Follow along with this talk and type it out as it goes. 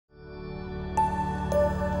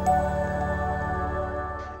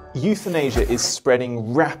Euthanasia is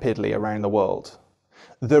spreading rapidly around the world.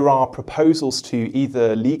 There are proposals to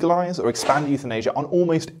either legalise or expand euthanasia on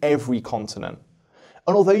almost every continent.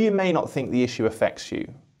 And although you may not think the issue affects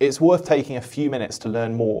you, it's worth taking a few minutes to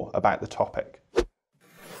learn more about the topic.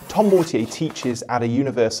 Tom Mortier teaches at a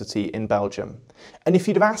university in Belgium, and if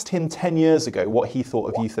you'd have asked him 10 years ago what he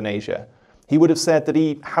thought of euthanasia, he would have said that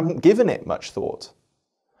he hadn't given it much thought.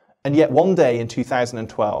 And yet one day in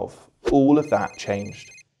 2012, all of that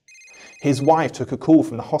changed. His wife took a call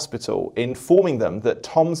from the hospital informing them that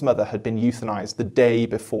Tom's mother had been euthanized the day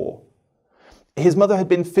before. His mother had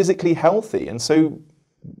been physically healthy, and so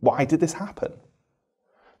why did this happen?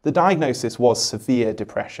 The diagnosis was severe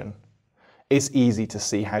depression. It's easy to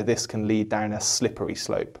see how this can lead down a slippery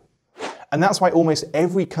slope. And that's why almost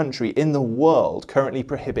every country in the world currently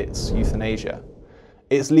prohibits euthanasia.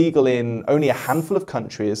 It's legal in only a handful of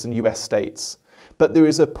countries and US states, but there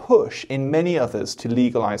is a push in many others to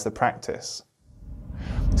legalise the practice.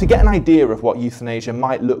 To get an idea of what euthanasia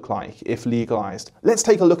might look like if legalised, let's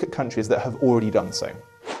take a look at countries that have already done so.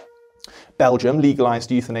 Belgium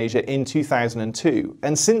legalised euthanasia in 2002,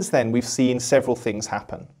 and since then we've seen several things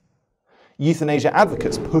happen. Euthanasia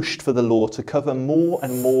advocates pushed for the law to cover more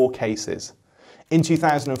and more cases. In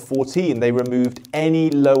 2014, they removed any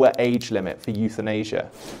lower age limit for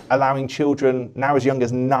euthanasia, allowing children now as young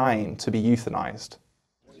as 9 to be euthanized.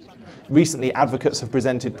 Recently, advocates have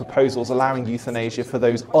presented proposals allowing euthanasia for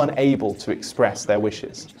those unable to express their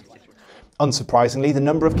wishes. Unsurprisingly, the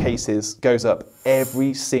number of cases goes up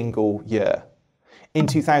every single year. In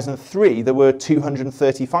 2003, there were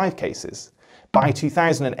 235 cases. By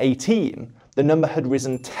 2018, the number had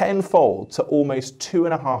risen tenfold to almost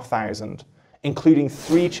 2,500. Including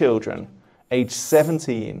 3 children aged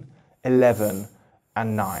 17, 11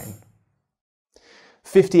 and 9.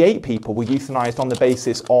 58 people were euthanized on the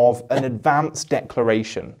basis of an advance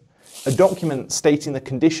declaration, a document stating the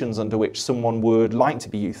conditions under which someone would like to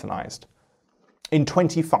be euthanized. In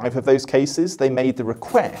 25 of those cases, they made the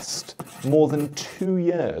request more than 2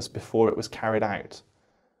 years before it was carried out.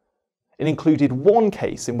 It included one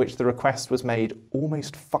case in which the request was made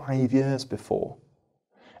almost 5 years before.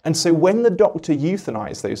 And so when the doctor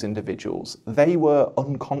euthanized those individuals, they were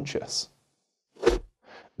unconscious.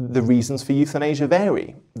 The reasons for euthanasia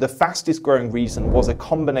vary. The fastest growing reason was a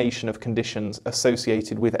combination of conditions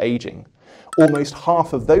associated with aging. Almost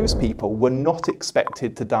half of those people were not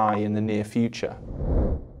expected to die in the near future.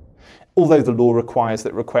 Although the law requires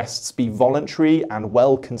that requests be voluntary and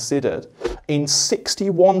well considered, in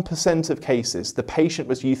 61% of cases, the patient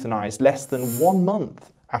was euthanized less than 1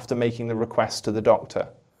 month after making the request to the doctor.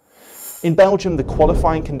 In Belgium, the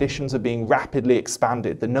qualifying conditions are being rapidly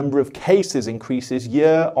expanded. The number of cases increases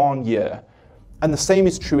year on year. And the same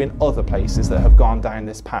is true in other places that have gone down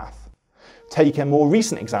this path. Take a more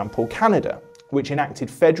recent example, Canada, which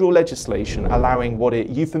enacted federal legislation allowing what it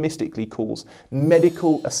euphemistically calls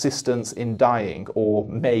medical assistance in dying, or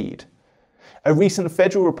MAID. A recent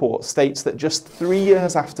federal report states that just 3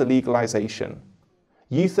 years after legalization,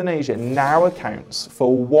 euthanasia now accounts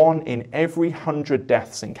for 1 in every 100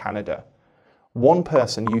 deaths in Canada. 1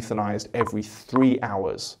 person euthanized every 3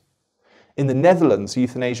 hours. In the Netherlands,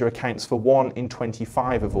 euthanasia accounts for 1 in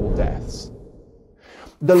 25 of all deaths.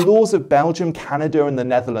 The laws of Belgium, Canada and the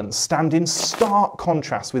Netherlands stand in stark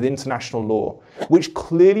contrast with international law, which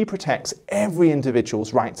clearly protects every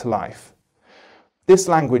individual's right to life. This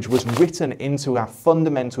language was written into our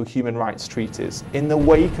fundamental human rights treaties in the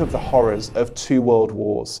wake of the horrors of 2 world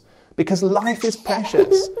wars, because life is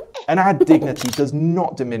precious and our dignity does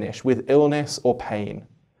not diminish with illness or pain.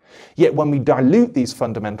 Yet when we dilute these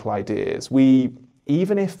fundamental ideas, we,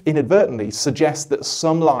 even if inadvertently, suggest that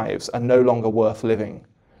some lives are no longer worth living.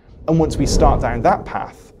 And once we start down that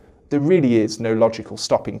path, there really is no logical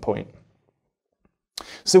stopping point.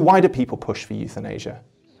 So why do people push for euthanasia?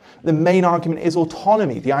 The main argument is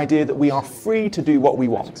autonomy, the idea that we are free to do what we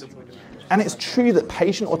want. And it's true that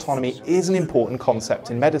patient autonomy is an important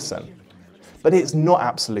concept in medicine, but it's not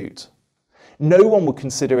absolute. No one would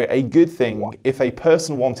consider it a good thing if a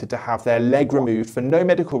person wanted to have their leg removed for no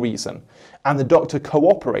medical reason and the doctor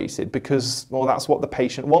cooperated because, well, that's what the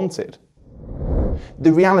patient wanted.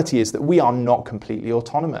 The reality is that we are not completely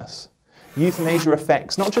autonomous. Euthanasia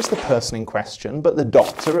affects not just the person in question, but the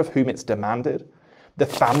doctor of whom it's demanded, the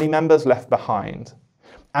family members left behind,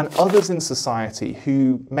 and others in society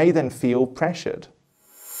who may then feel pressured.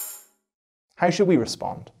 How should we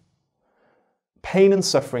respond? Pain and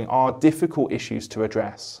suffering are difficult issues to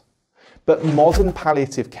address, but modern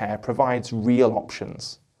palliative care provides real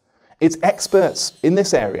options. Its experts in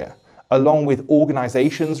this area along with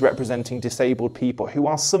organisations representing disabled people who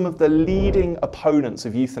are some of the leading opponents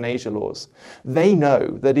of euthanasia laws, they know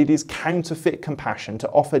that it is counterfeit compassion to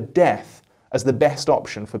offer death as the best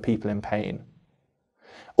option for people in pain.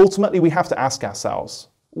 Ultimately, we have to ask ourselves,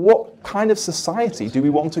 what kind of society do we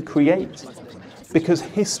want to create? Because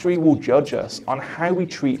history will judge us on how we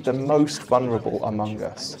treat the most vulnerable among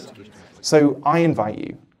us. So I invite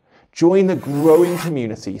you, join the growing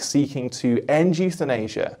community seeking to end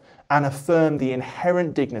euthanasia and affirm the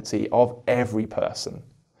inherent dignity of every person.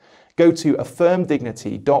 Go to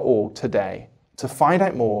affirmdignity.org today to find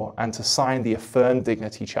out more and to sign the Affirm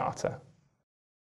Dignity Charter.